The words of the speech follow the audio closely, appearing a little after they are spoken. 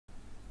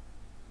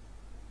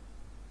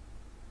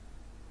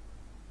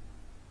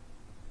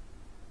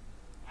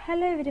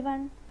Hello everyone,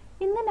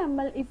 ഇന്ന്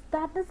നമ്മൾ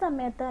ഇഫ്താറിന്റെ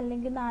സമയത്ത്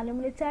അല്ലെങ്കിൽ 4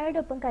 മണി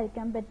ചായയോടൊപ്പം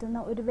കഴിക്കാൻ പറ്റുന്ന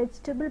ഒരു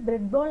വെജിറ്റബിൾ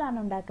ബ്രെഡ് ബോൾ ആണ്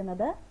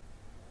ഉണ്ടാക്കുന്നത്.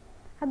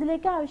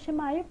 അതിലേക്ക്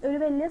ആവശ്യമായി ഒരു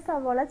വലിയ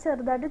സവോള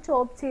ചെറുതായിട്ട്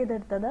ചോപ്പ്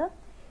ചെയ്തെടുത്തത്,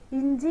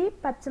 ഇഞ്ചി,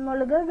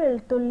 പച്ചമുളക്,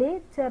 വെളുത്തുള്ളി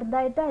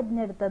ചെറുതായിട്ട്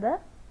അരിഞ്ഞെടുത്തത്,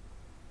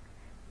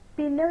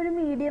 പിന്നെ ഒരു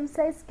മീഡിയം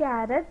സൈസ്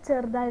ക്യാരറ്റ്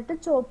ചെറുതായിട്ട്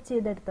ചോപ്പ്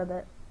ചെയ്തെടുത്തത്.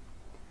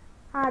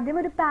 ആദ്യം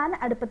ഒരു പാൻ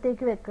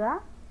അടുപ്പത്തേക്ക്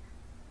വെക്കുക.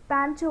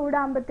 പാൻ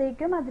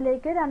ചൂടാകുമ്പോഴത്തേക്കും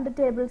അതിലേക്ക് 2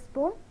 ടേബിൾ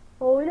സ്പൂൺ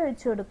ഓയിൽ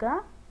ഒഴിച്ചു കൊടുക്കുക.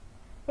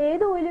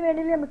 ഏത് ഓയിൽ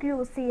വേണമെങ്കിലും നമുക്ക്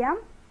യൂസ് ചെയ്യാം.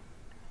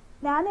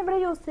 ഞാനിവിടെ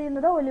യൂസ്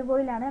ചെയ്യുന്നത് ഒലിവ്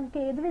ഓയിലാണ്. നമുക്ക്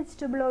ഏത്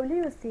വെജിറ്റബിൾ ഓയിൽ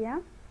യൂസ് ചെയ്യാം.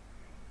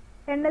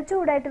 എണ്ണ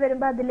ചൂടായിട്ട്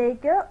വരുമ്പോൾ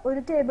അതിലേക്ക്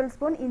 1 ടേബിൾ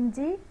സ്പൂൺ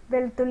ഇഞ്ചി,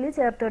 വെളുത്തുള്ളി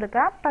ചേർത്ത്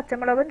കൊടുക്കുക.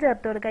 പച്ചമുളകും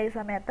ചേർത്ത് കൊടുക്കുക. ഈ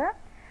സമയത്ത്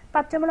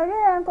പച്ചമുളക്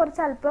ഞാൻ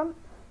കുറച്ച് അല്പം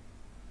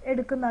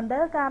എടുക്കുന്നുണ്ട്,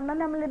 കാരണം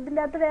നമ്മൾ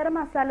ഇതിൻ്റെ അകത്ത് വേറെ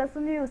മസാലാസ്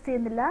ഒന്നും യൂസ്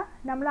ചെയ്യുന്നില്ല.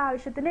 നമ്മൾ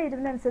ആവശ്യത്തിന്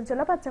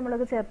എരിവിനനുസരിച്ചുള്ള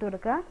പച്ചമുളക് ചേർത്ത്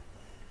കൊടുക്കുക.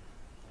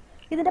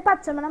 ഇതിൻ്റെ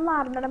പച്ചമണം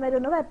മാറുന്നിടം വരെ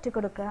ഒന്ന് വരട്ടി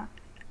കൊടുക്കുക.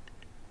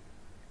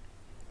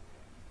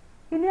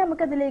 ഇനി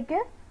നമുക്കതിലേക്ക്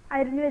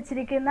അരിഞ്ഞു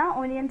വെച്ചിരിക്കുന്ന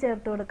ഓനിയൻ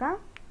ചേർത്ത് കൊടുക്കാം.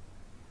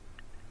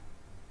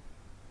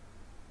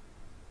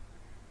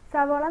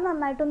 സവോള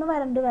നന്നായിട്ടൊന്ന്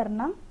വരണ്ടു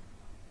വരണം.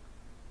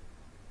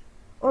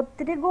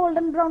 ഒത്തിരി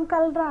ഗോൾഡൻ ബ്രൗൺ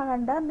കളർ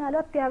ആകണ്ട,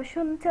 എന്നാലും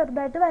അത്യാവശ്യം ഒന്ന്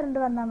ചെറുതായിട്ട്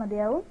വരണ്ടു വന്നാൽ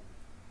മതിയാവും.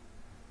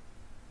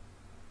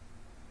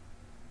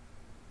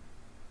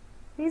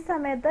 ഈ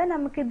സമയത്ത്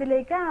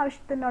നമുക്കിതിലേക്ക്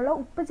ആവശ്യത്തിനുള്ള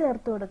ഉപ്പ്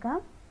ചേർത്ത് കൊടുക്കാം.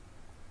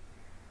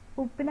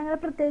 ഉപ്പിനങ്ങനെ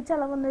പ്രത്യേകിച്ച്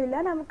അളവൊന്നുമില്ല,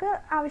 നമുക്ക്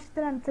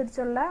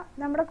ആവശ്യത്തിനനുസരിച്ചുള്ള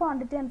നമ്മുടെ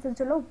ക്വാണ്ടിറ്റി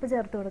അനുസരിച്ചുള്ള ഉപ്പ്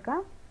ചേർത്ത് കൊടുക്കാം.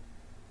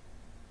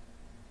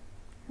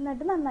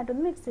 എന്നിട്ട്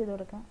നന്നായിട്ടൊന്ന് മിക്സ് ചെയ്ത്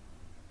കൊടുക്കാം.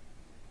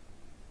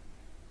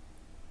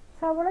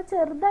 സവോള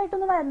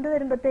ചെറുതായിട്ടൊന്ന് വരണ്ടു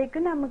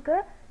വരുമ്പോഴത്തേക്കും നമുക്ക്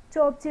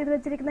ചോപ്പ് ചെയ്ത്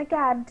വെച്ചിരിക്കുന്ന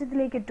ക്യാരറ്റ്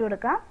ഇതിലേക്ക് ഇട്ട്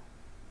കൊടുക്കാം.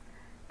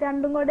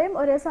 രണ്ടും കൂടെയും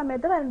ഒരേ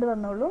സമയത്ത് വരണ്ടു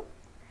വന്നോളൂ.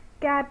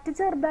 ക്യാരറ്റ്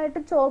ചെറുതായിട്ട്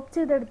ചോപ്പ്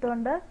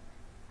ചെയ്തെടുത്തുകൊണ്ട്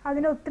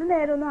അതിന് ഒത്തിരി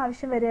നേരമൊന്നും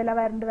ആവശ്യം വരികയില്ല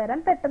വരണ്ടു വരാൻ,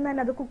 പെട്ടെന്ന്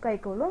തന്നെ അത്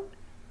കുക്കായിക്കോളും.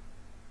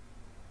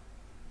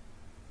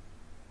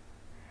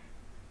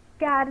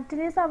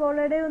 ക്യാരറ്റിലെ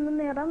സവോളയുടെ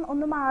നിറം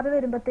ഒന്ന് മാറി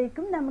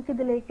വരുമ്പോഴത്തേക്കും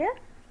നമുക്കിതിലേക്ക്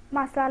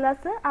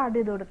മസാലാസ് ആഡ്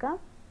ചെയ്ത് കൊടുക്കാം.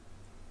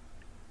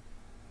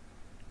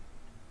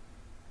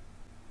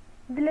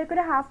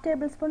 ഇതിലേക്കൊരു 1/2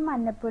 ടേബിൾ സ്പൂൺ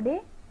മഞ്ഞൾപ്പൊടി,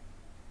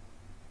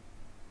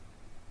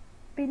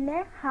 പിന്നെ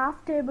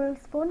 1/2 table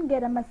spoon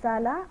garam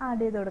masala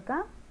add ചെയ്ത്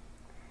കൊടുക്കാം.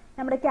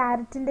 നമ്മുടെ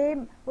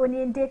ക്യാരറ്റിൻ്റെയും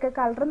ഒനിയൻ്റെയും ഒക്കെ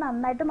കളർ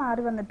നന്നായിട്ട്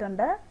മാറി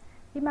വന്നിട്ടുണ്ട്.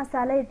 ഈ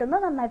മസാല ഇട്ടൊന്ന്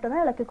നന്നായിട്ടൊന്ന്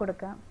ഇളക്കി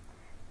കൊടുക്കാം.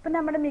 ഇപ്പം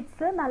നമ്മുടെ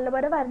മിക്സ്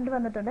നല്ലപോലെ വരണ്ട്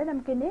വന്നിട്ടുണ്ട്.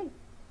 നമുക്കിനി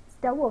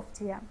സ്റ്റൗ ഓഫ്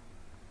ചെയ്യാം.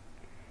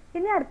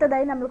 ഇനി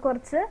അടുത്തതായി നമ്മൾ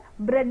കുറച്ച്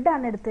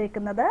ബ്രെഡാണ് എടുത്ത്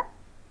വെക്കുന്നത്.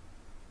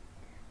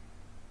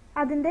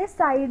 അതിൻ്റെ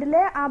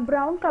സൈഡിലെ ആ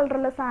ബ്രൗൺ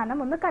കളറുള്ള സാധനം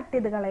ഒന്ന് കട്ട്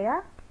ചെയ്ത് കളയുക.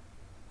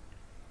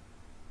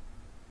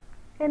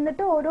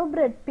 എന്നിട്ട് ഓരോ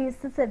ബ്രെഡ്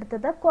പീസസ്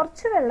എടുത്തത്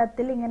കുറച്ച്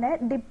വെള്ളത്തിൽ ഇങ്ങനെ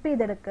ഡിപ്പ്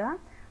ചെയ്തെടുക്കുക.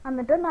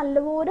 എന്നിട്ട്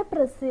നല്ലപോലെ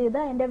പ്രസ് ചെയ്ത്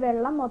അതിൻ്റെ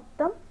വെള്ളം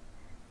മൊത്തം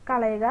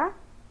കളയുക.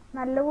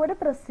 നല്ലപോലെ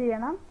പ്രസ്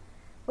ചെയ്യണം.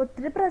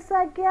 ഒത്തിരി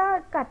പ്രസ്സാക്കിയാൽ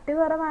കട്ടി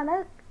കുറവാണ്,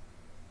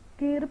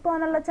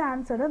 കീറിപ്പോകാനുള്ള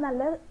ചാൻസ് ഉണ്ട്.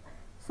 നല്ല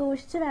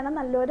സൂക്ഷിച്ച് വേണം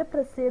നല്ലപോലെ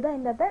പ്രസ് ചെയ്ത്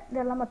അതിൻ്റെ അകത്ത്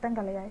വെള്ളം മൊത്തം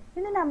കളയാൻ.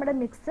 ഇനി നമ്മുടെ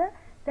മിക്സ്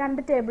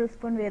 2 ടേബിൾ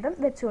സ്പൂൺ വീതം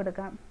വെച്ച്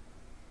കൊടുക്കാം.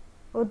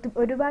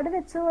 ഒരുപാട്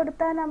വെച്ച്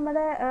കൊടുത്താൽ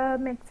നമ്മുടെ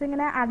മിക്സ്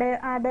ഇങ്ങനെ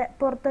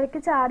പുറത്തേക്ക്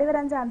ചാടി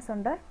വരാൻ ചാൻസ്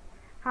ഉണ്ട്.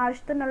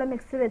 ആവശ്യത്തിനുള്ള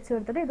മിക്സ് വെച്ച്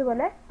കൊടുത്തിട്ട്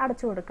ഇതുപോലെ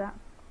അടച്ചു കൊടുക്കാം.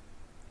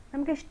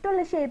 നമുക്ക്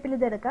ഇഷ്ടമുള്ള ഷേപ്പിൽ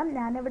ഇതെടുക്കാം.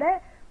 ഞാനിവിടെ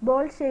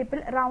ബോൾ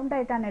ഷേപ്പിൽ റൗണ്ട്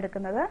ആയിട്ടാണ്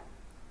എടുക്കുന്നത്.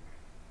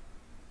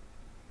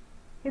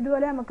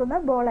 ഇതുപോലെ നമുക്കൊന്ന്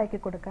ബോളാക്കി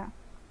കൊടുക്കാം.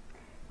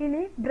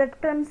 ഇനി ബ്രെഡ്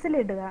ക്രംസിൽ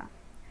ഇടുക.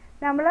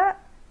 നമ്മൾ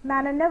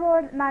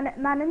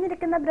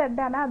നനഞ്ഞിരിക്കുന്ന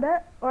ബ്രെഡാണ്, അത്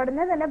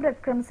ഉടനെ തന്നെ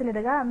ബ്രെഡ് ക്രംസിൽ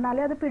ഇടുക,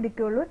 എന്നാലേ അത്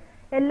പിടിക്കുള്ളൂ.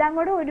 എല്ലാം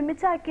കൂടെ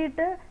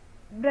ഒരുമിച്ചാക്കിയിട്ട്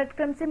ബ്രെഡ്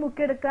ക്രംസിൽ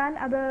മുക്കിയെടുക്കാൻ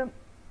അത്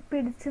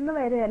പിടിച്ചെന്ന്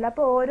വരികയല്ല.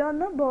 അപ്പോൾ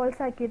ഓരോന്ന്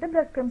ബോൾസ് ആക്കിയിട്ട്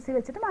ബ്രെഡ് ക്രംസിൽ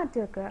വെച്ചിട്ട് മാറ്റി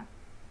വെക്കുക.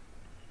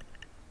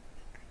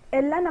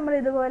 എല്ലാം നമ്മൾ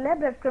ഇതുപോലെ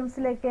ബ്രെഡ്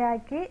ക്രംസിലേക്ക്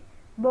ആക്കി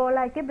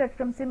ബോളാക്കി ബ്രെഡ്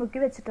ക്രംസിൽ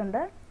മുക്കി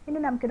വെച്ചിട്ടുണ്ട്.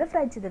 ഇനി നമുക്കിത്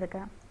ഫ്രൈ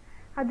ചെയ്തെടുക്കാം.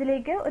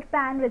 അതിലേക്ക് ഒരു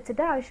പാൻ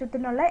വെച്ചിട്ട്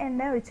ആവശ്യത്തിനുള്ള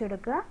എണ്ണ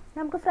ഒഴിച്ചെടുക്കുക.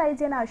 നമുക്ക് ഫ്രൈ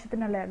ചെയ്യാൻ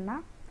ആവശ്യത്തിനുള്ള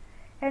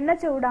എണ്ണ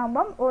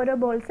ചൂടാകുമ്പം ഓരോ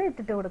ബോൾസ്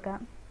ഇട്ടിട്ട് കൊടുക്കാം.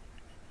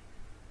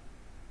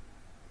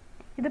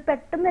 ഇത്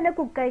പെട്ടെന്ന് തന്നെ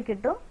കുക്കായി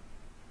കിട്ടും.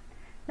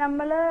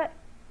 നമ്മൾ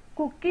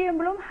കുക്ക്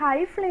ചെയ്യുമ്പോഴും ഹൈ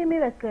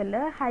ഫ്ലെയിമിൽ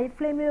വെക്കുമല്ലോ. ഹൈ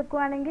ഫ്ലെയിമിൽ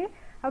വെക്കുവാണെങ്കിൽ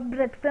ആ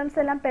ബ്രെഡ് ക്രംസ്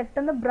എല്ലാം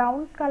പെട്ടെന്ന്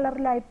ബ്രൗൺ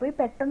കളറിലായിപ്പോയി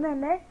പെട്ടെന്ന്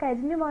തന്നെ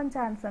കരിഞ്ഞു പോകാൻ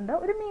ചാൻസ് ഉണ്ട്.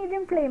 ഒരു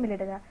മീഡിയം ഫ്ലെയിമിൽ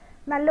ഇടുക.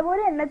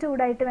 നല്ലപോലെ എണ്ണ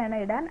ചൂടായിട്ട് വേണം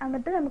ഇടാൻ.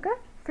 എന്നിട്ട് നമുക്ക്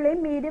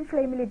മീഡിയം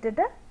ഫ്ലെയിമിൽ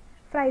ഇട്ടിട്ട്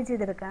ഫ്രൈ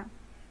ചെയ്തെടുക്കാം.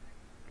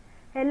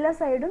 എല്ലാ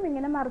സൈഡും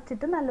ഇങ്ങനെ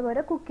മറിച്ചിട്ട്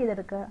നല്ലപോലെ കുക്ക്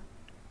ചെയ്തെടുക്കുക.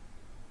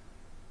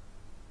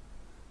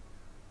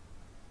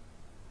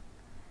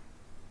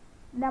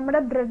 നമ്മുടെ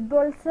ബ്രെഡ്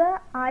ബോൾസ്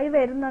ആയി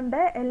വരുന്നുണ്ട്.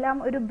 എല്ലാം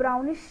ഒരു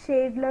ബ്രൗണിഷ്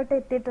ഷെയ്ഡിലോട്ട്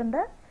എത്തിയിട്ടുണ്ട്.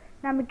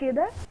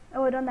 നമുക്കിത്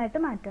ഓരോന്നായിട്ട്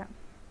മാറ്റാം.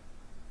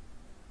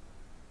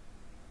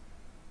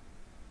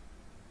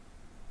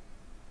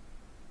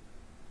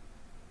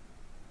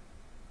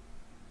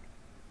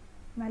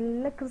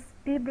 നല്ല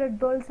ക്രിസ്പി ബ്രെഡ്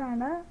ബോൾസ്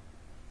ആണ്.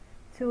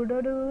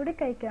 ചൂടോടുകൂടി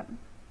കഴിക്കാം.